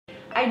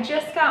I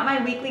just got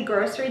my weekly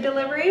grocery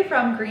delivery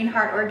from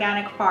Greenheart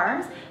Organic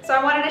Farms. So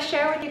I wanted to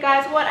share with you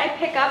guys what I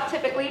pick up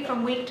typically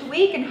from week to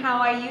week and how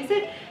I use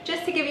it,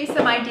 just to give you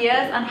some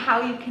ideas on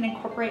how you can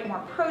incorporate more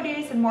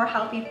produce and more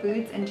healthy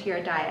foods into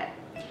your diet.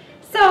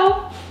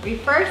 So we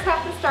first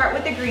have to start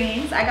with the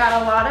greens. I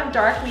got a lot of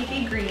dark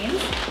leafy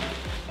greens.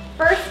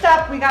 First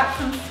up, we got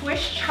some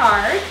Swiss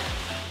chard.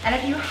 And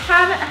if you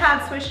haven't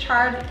had Swiss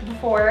chard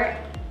before,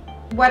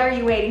 what are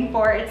you waiting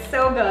for? It's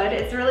so good.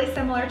 It's really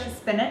similar to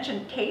spinach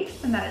in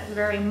taste in that it's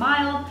very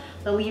mild.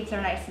 The leaves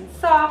are nice and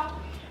soft.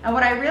 And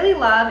what I really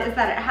love is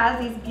that it has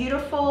these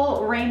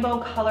beautiful rainbow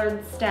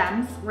colored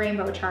stems.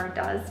 Rainbow chard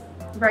does,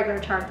 regular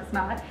chard does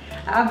not.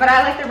 But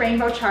I like the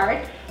rainbow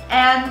chard.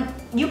 And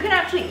you can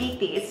actually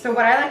eat these. So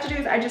what I like to do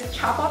is I just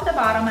chop off the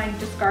bottom, I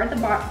discard the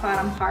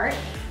bottom part.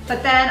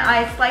 But then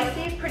I slice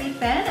these pretty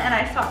thin and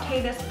I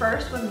saute this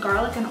first with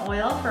garlic and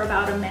oil for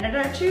about a minute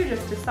or two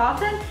just to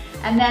soften.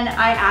 And then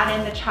I add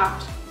in the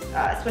chopped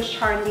Swiss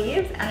chard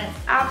leaves, and it's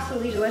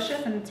absolutely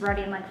delicious, and it's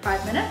ready in like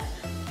 5 minutes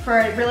for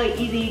a really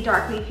easy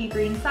dark leafy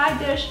green side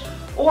dish.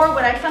 Or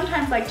what I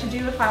sometimes like to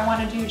do if I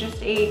want to do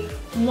just a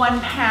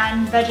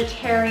one-pan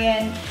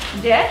vegetarian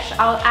dish,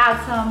 I'll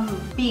add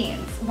some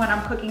beans when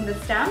I'm cooking the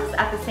stems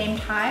at the same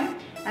time.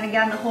 And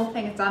again, the whole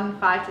thing is done in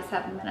 5 to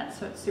 7 minutes,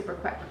 so it's super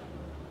quick.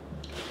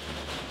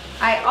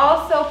 I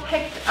also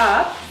picked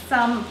up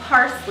some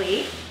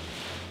parsley.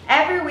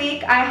 Every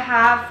week I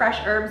have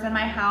fresh herbs in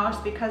my house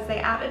because they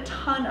add a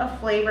ton of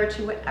flavor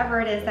to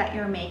whatever it is that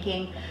you're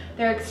making.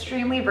 They're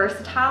extremely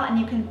versatile and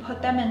you can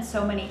put them in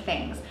so many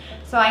things.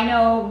 So I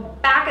know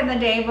back in the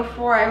day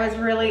before I was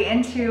really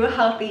into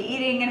healthy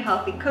eating and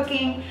healthy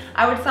cooking,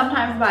 I would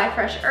sometimes buy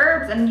fresh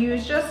herbs and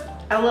use just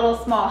a little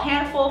small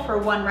handful for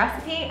one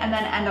recipe and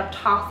then end up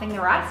tossing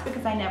the rest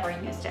because I never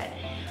used it.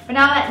 But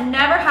now that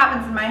never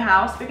happens in my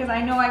house because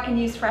I know I can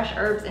use fresh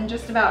herbs in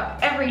just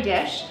about every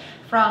dish,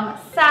 from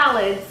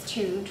salads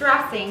to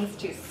dressings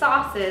to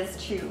sauces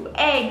to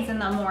eggs in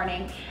the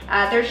morning.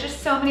 There's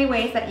just so many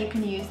ways that you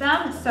can use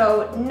them.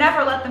 So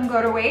never let them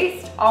go to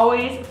waste.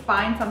 Always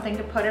find something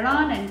to put it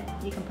on, and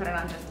you can put it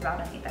on just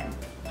about anything.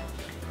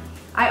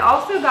 I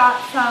also got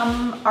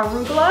some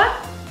arugula,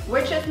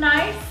 which is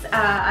nice.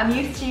 I'm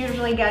used to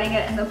usually getting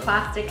it in the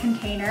plastic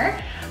container,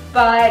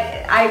 but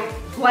I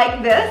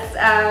like this.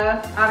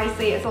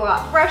 Obviously it's a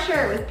lot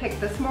fresher. It was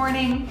picked this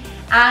morning.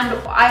 And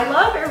I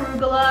love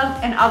arugula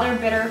and other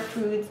bitter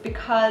foods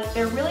because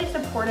they're really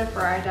supportive for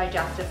our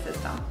digestive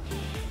system.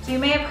 So you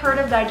may have heard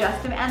of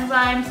digestive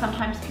enzymes.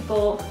 Sometimes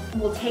people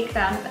will take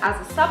them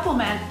as a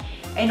supplement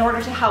in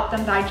order to help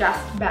them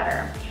digest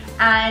better.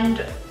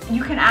 And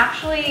you can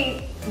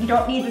actually, you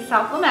don't need the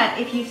supplement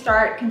if you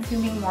start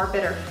consuming more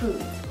bitter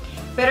foods.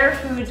 Bitter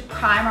foods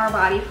prime our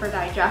body for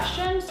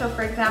digestion. So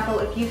for example,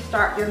 if you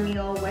start your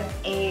meal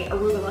with a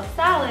arugula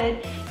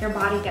salad, your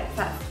body gets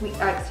that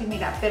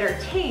that bitter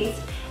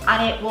taste,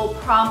 and it will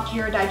prompt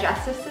your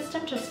digestive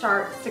system to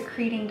start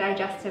secreting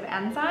digestive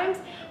enzymes,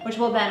 which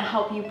will then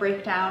help you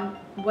break down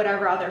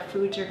whatever other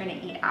foods you're gonna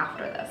eat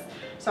after this.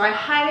 So I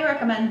highly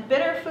recommend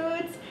bitter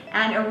foods,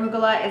 and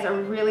arugula is a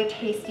really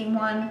tasty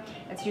one.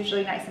 It's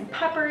usually nice and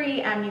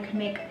peppery, and you can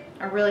make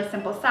a really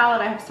simple salad.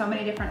 I have so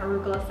many different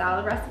arugula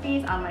salad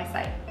recipes on my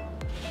site.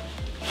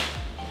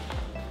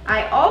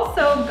 I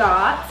also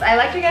got, I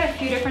like to get a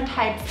few different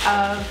types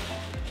of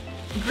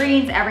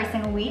greens every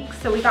single week.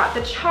 So we got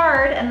the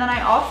chard, and then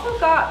I also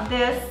got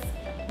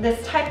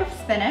this type of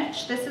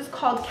spinach. This is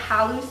called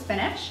kalu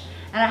spinach,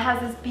 and it has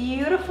this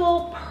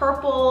beautiful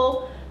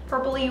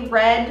purpley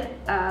red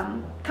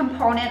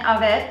component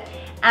of it.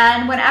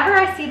 And whenever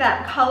I see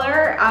that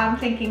color, I'm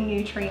thinking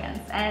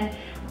nutrients. And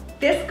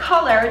this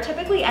color,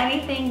 typically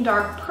anything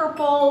dark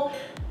purple,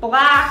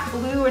 black,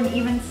 blue, and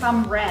even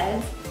some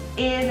reds,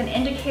 is an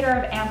indicator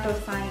of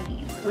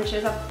anthocyanins, which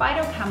is a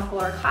phytochemical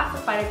or a class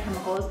of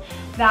phytochemicals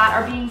that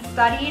are being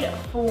studied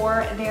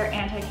for their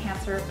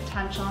anti-cancer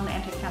potential and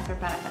anti-cancer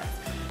benefits.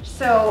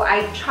 So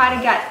I try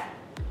to get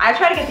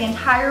the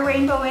entire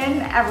rainbow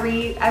in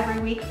every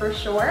week for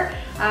sure,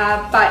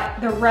 but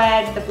the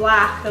red, the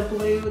black, the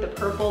blue, the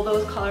purple,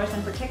 those colors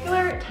in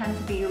particular tend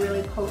to be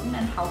really potent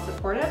and health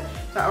supportive,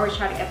 so I always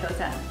try to get those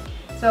in.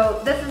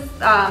 So this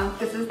is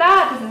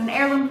an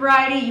heirloom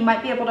variety. You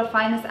might be able to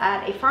find this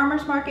at a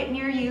farmer's market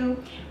near you,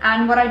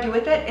 and what I do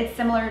with it, it's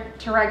similar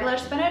to regular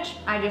spinach.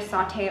 I just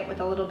saute it with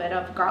a little bit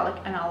of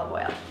garlic and olive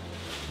oil.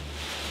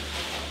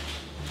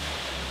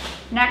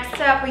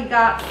 Next up, we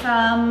got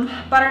some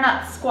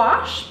butternut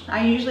squash.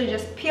 I usually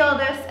just peel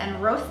this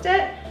and roast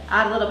it,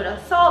 add a little bit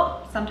of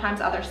salt, sometimes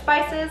other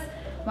spices.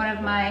 One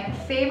of my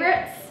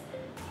favorites,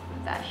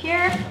 put that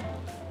here.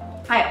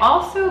 I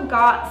also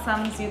got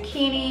some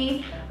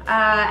zucchini,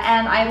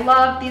 and I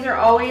love, these are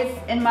always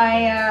in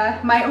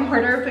my my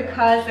order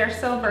because they're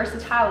so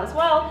versatile as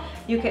well.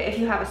 If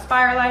you have a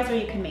spiralizer,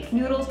 you can make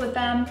noodles with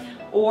them.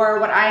 Or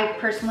what I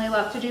personally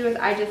love to do is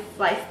I just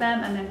slice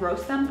them and then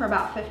roast them for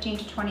about 15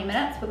 to 20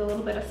 minutes with a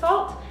little bit of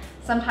salt,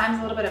 sometimes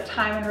a little bit of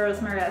thyme and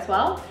rosemary as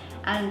well,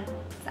 and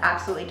it's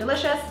absolutely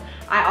delicious.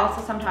 I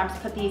also sometimes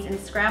put these in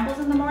scrambles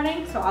in the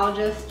morning, so I'll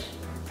just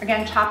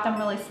Again, chop them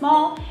really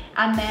small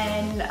and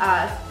then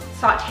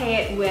saute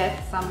it with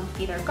some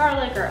either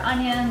garlic or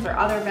onions or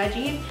other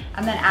veggies,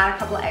 and then add a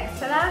couple of eggs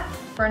to that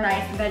for a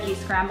nice veggie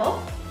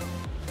scramble.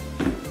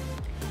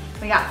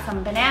 We got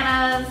some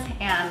bananas,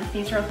 and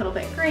these are a little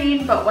bit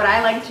green, but what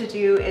I like to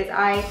do is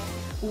I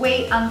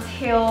wait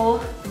until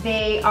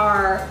they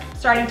are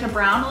starting to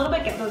brown a little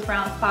bit, get those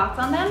brown spots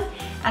on them,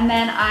 and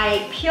then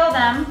I peel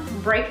them,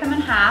 break them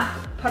in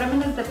half, put them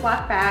in a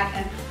Ziploc bag,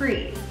 and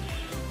freeze.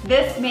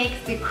 This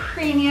makes the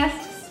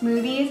creamiest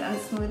smoothies and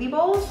smoothie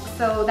bowls,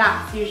 so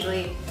that's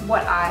usually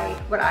what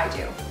I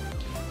do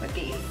with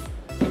these.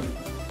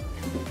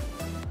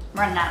 I'm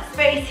running out of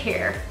space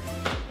here.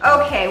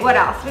 Okay, what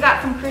else? We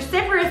got some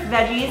cruciferous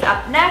veggies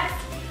up next.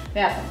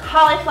 We have some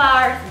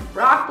cauliflower, some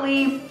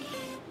broccoli.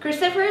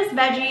 Cruciferous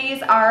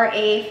veggies are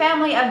a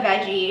family of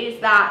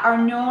veggies that are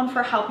known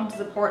for helping to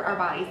support our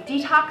body's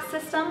detox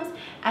systems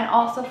and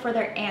also for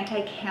their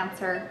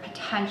anti-cancer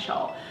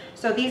potential.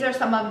 So these are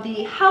some of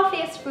the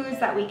healthiest foods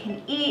that we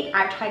can eat.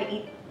 I try to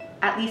eat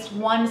at least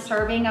one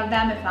serving of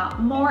them, if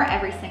not more,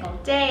 every single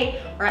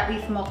day, or at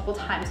least multiple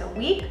times a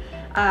week.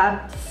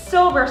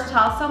 So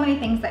versatile, so many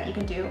things that you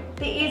can do.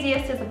 The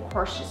easiest is, of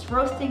course, just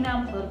roasting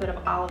them with a little bit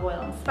of olive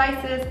oil and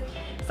spices.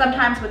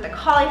 Sometimes with the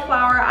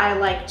cauliflower, I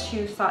like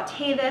to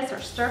saute this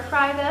or stir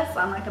fry this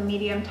on like a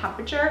medium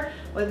temperature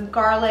with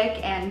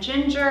garlic and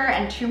ginger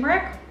and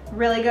turmeric.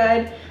 Really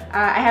good.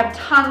 I have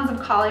tons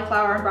of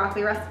cauliflower and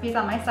broccoli recipes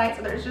on my site,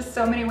 so there's just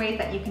so many ways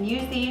that you can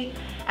use these.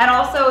 And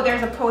also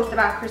there's a post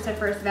about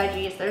cruciferous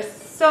veggies. There's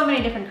so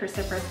many different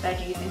cruciferous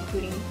veggies,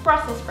 including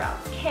Brussels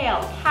sprouts,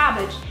 kale,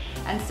 cabbage,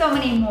 and so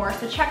many more.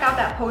 So check out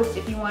that post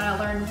if you want to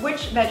learn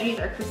which veggies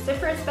are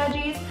cruciferous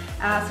veggies,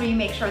 so you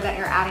make sure that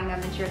you're adding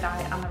them into your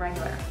diet on the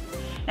regular.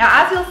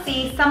 Now, as you'll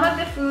see, some of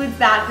the foods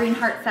that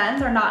Greenheart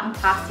sends are not in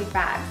plastic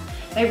bags.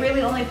 They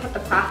really only put the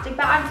plastic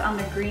bags on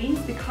the greens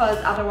because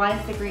otherwise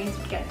the greens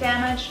would get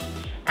damaged.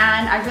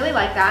 And I really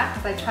like that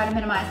because I try to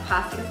minimize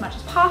plastic as much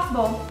as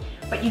possible.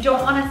 But you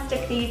don't want to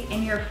stick these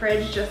in your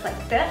fridge just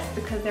like this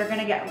because they're going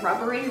to get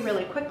rubbery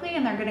really quickly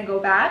and they're going to go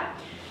bad.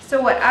 So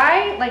what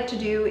I like to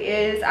do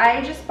is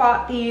I just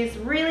bought these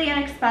really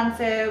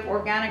inexpensive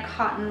organic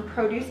cotton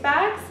produce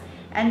bags.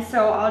 And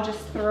so I'll just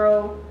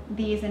throw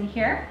these in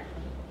here.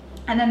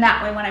 And then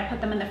that way when I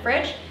put them in the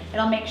fridge,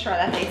 it'll make sure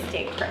that they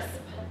stay crisp.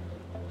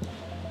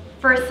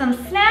 For some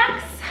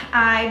snacks,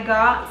 I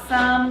got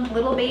some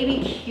little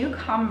baby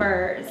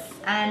cucumbers.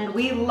 And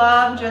we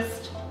love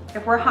just,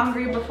 if we're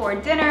hungry before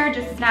dinner,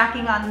 just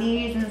snacking on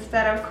these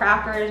instead of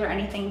crackers or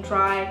anything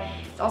dry.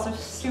 It's also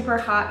super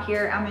hot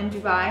here. I'm in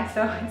Dubai,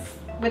 so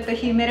with the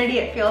humidity,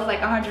 it feels like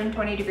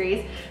 120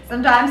 degrees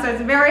sometimes, so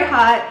it's very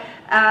hot.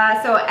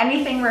 So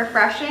anything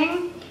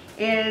refreshing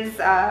is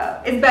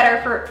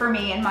better for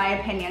me, in my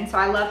opinion. So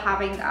I love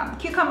having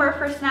cucumber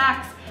for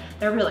snacks.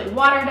 They're really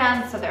water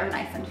dense, so they're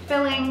nice and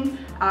filling,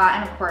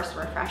 and of course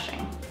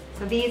refreshing.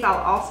 So these I'll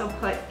also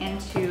put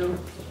into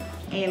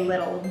a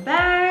little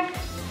bag.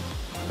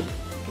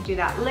 Could do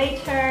that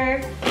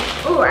later.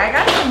 Oh, I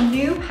got some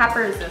new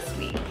peppers this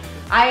week.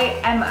 I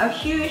am a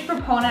huge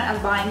proponent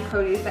of buying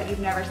produce that you've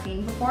never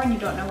seen before and you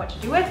don't know what to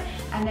do with,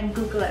 and then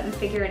Google it and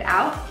figure it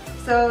out.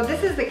 So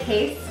this is the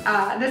case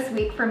this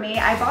week for me.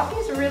 I bought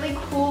these really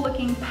cool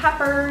looking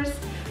peppers.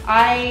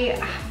 I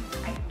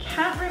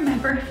can't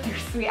remember if they're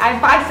sweet. I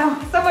buy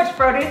so much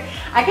produce.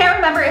 I can't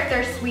remember if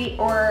they're sweet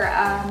or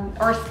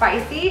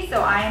spicy,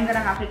 so I am gonna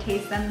have to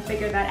taste them and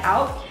figure that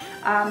out.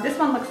 This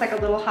one looks like a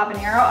little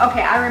habanero.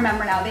 Okay, I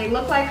remember now. They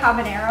look like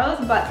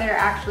habaneros, but they're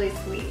actually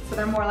sweet. So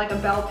they're more like a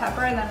bell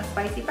pepper than a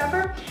spicy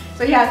pepper.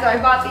 So yeah, so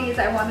I bought these.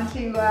 I wanted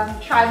to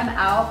try them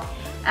out.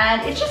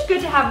 And it's just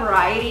good to have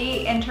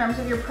variety in terms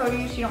of your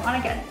produce. You don't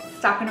want to get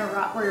stuck in a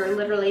rut where you're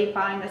literally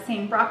buying the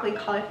same broccoli,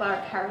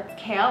 cauliflower, carrots,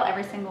 kale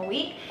every single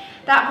week.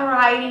 That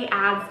variety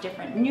adds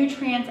different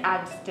nutrients,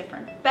 adds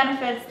different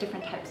benefits,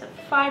 different types of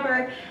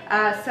fiber.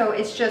 So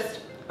it's just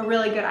a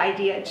really good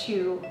idea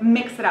to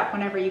mix it up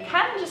whenever you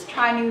can and just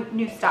try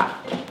new stuff.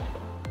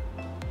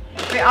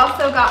 We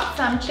also got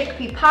some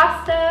chickpea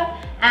pasta,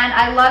 and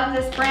I love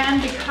this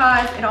brand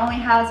because it only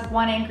has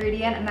one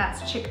ingredient, and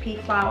that's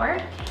chickpea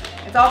flour.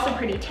 It's also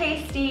pretty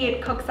tasty,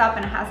 it cooks up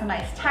and it has a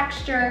nice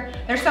texture.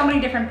 There's so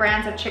many different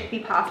brands of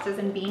chickpea pastas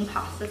and bean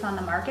pastas on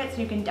the market,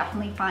 so you can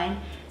definitely find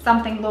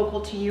something local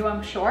to you,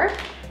 I'm sure.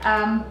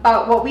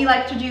 But what we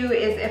like to do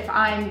is, if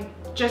I'm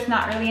just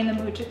not really in the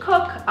mood to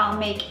cook, I'll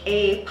make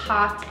a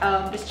pot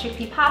of this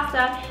chickpea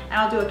pasta and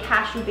I'll do a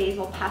cashew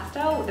basil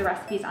pesto. The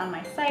recipe's on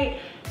my site.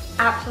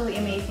 Absolutely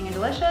amazing and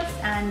delicious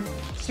and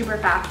super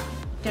fast.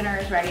 Dinner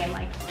is ready in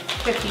like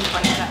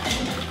 15-20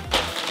 minutes.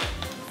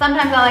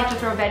 Sometimes I like to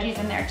throw veggies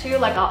in there too,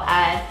 like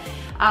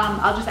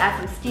I'll just add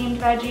some steamed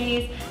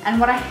veggies.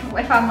 And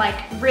if I'm like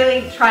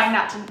really trying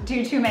not to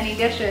do too many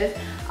dishes,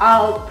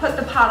 I'll put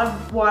the pot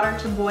of water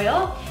to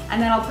boil,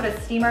 and then I'll put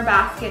a steamer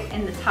basket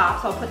in the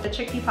top. So I'll put the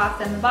chickpea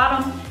pasta in the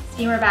bottom,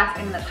 steamer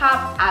basket in the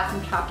top, add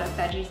some chopped up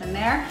veggies in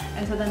there,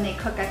 and so then they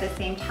cook at the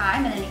same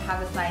time, and then you have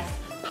this nice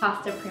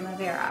pasta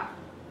primavera.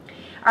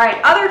 All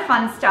right, other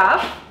fun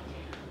stuff.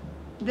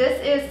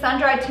 This is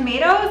sun-dried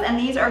tomatoes, and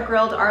these are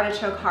grilled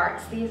artichoke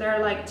hearts. These are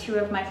like two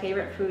of my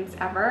favorite foods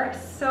ever.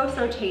 So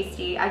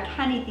tasty. I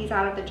can eat these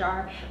out of the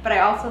jar, but I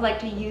also like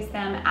to use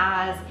them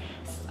as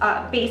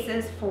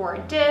bases for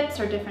dips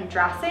or different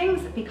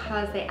dressings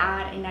because they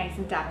add a nice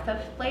depth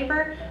of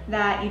flavor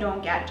that you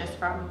don't get just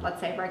from,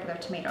 let's say, regular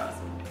tomatoes.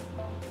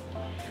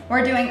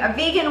 We're doing a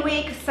vegan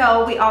week,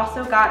 so we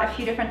also got a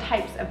few different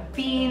types of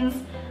beans.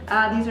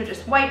 These are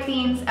just white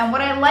beans, and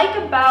what I like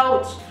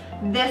about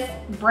this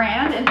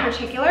brand in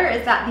particular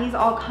is that these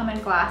all come in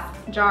glass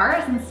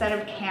jars instead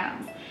of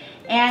cans.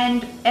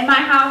 And in my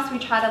house, we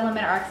try to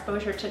limit our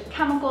exposure to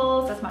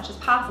chemicals as much as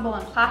possible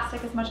and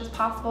plastic as much as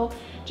possible,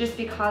 just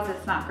because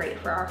it's not great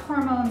for our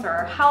hormones or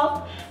our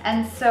health.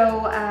 And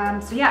so I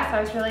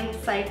was really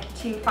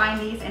psyched to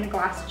find these in a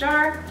glass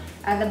jar.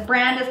 The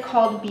brand is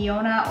called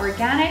Greenheart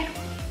Organic.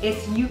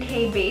 It's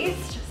UK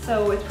based,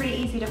 so it's pretty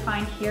easy to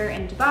find here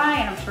in Dubai,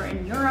 and I'm sure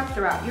in Europe,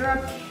 throughout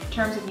Europe. In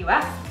terms of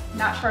US,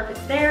 not sure if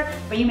it's there,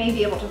 but you may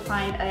be able to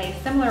find a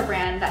similar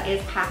brand that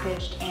is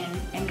packaged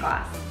in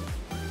glass.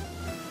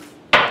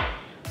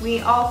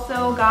 We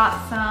also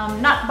got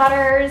some nut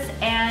butters,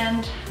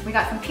 and we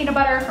got some peanut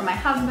butter for my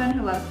husband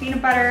who loves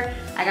peanut butter.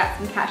 I got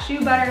some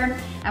cashew butter,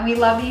 and we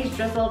love these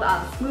drizzled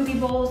on smoothie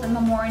bowls in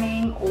the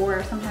morning,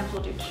 or sometimes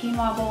we'll do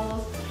quinoa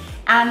bowls.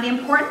 And the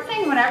important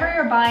thing whenever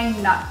you're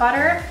buying nut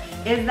butter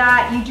is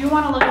that you do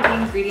want to look at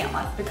the ingredient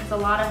list, because a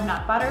lot of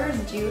nut butters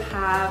do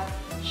have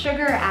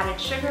sugar,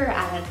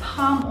 added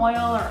palm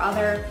oil or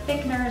other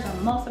thickeners or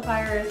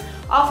emulsifiers,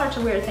 all sorts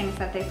of weird things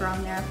that they throw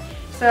in there.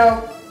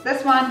 So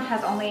this one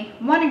has only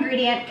one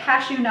ingredient,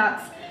 cashew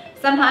nuts.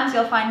 Sometimes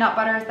you'll find nut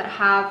butters that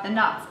have the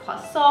nuts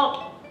plus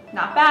salt,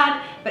 not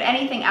bad, but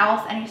anything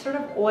else, any sort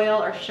of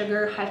oil or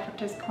sugar, high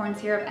fructose corn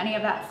syrup, any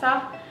of that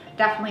stuff,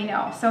 definitely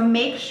no. So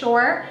make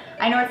sure,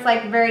 I know it's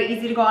like very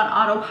easy to go on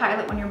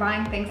autopilot when you're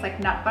buying things like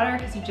nut butter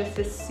because you just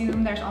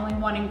assume there's only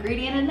one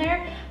ingredient in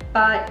there,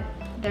 but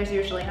there's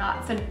usually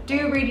not. So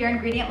do read your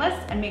ingredient list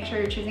and make sure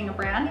you're choosing a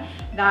brand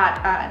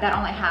that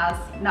only has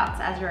nuts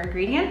as your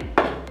ingredient.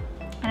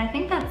 And I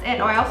think that's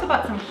it. Oh, I also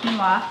bought some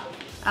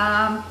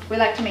quinoa. We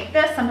like to make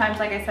this. Sometimes,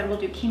 like I said,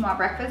 we'll do quinoa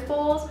breakfast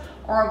bowls,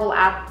 or we'll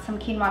add some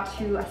quinoa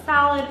to a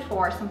salad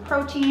for some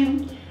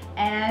protein.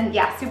 And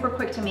yeah, super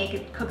quick to make.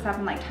 It cooks up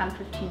in like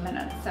 10-15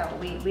 minutes. So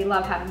we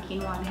love having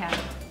quinoa in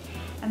hand.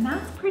 And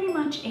that's pretty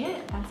much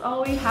it. That's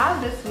all we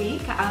have this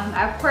week.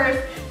 Of course,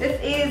 this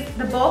is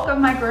the bulk of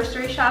my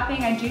grocery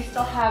shopping. I do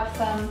still have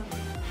some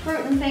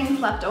fruit and things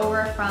left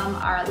over from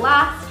our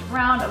last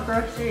round of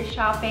grocery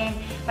shopping,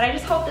 but I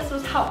just hope this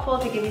was helpful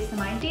to give you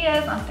some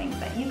ideas on things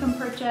that you can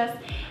purchase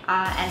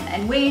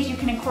and ways you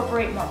can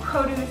incorporate more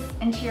produce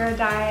into your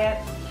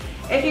diet.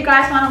 If you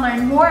guys want to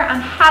learn more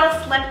on how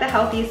to select the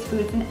healthiest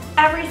foods in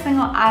every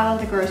single aisle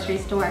of the grocery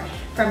store,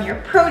 from your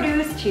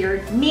produce to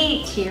your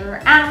meat to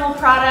your animal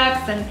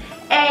products and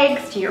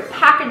eggs to your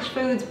packaged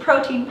foods,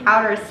 protein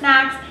powders,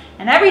 snacks,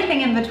 and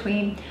everything in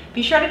between,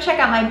 be sure to check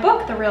out my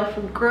book, The Real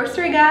Food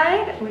Grocery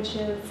Guide, which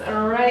is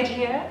right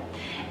here.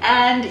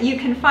 And you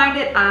can find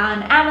it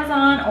on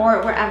Amazon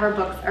or wherever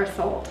books are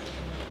sold.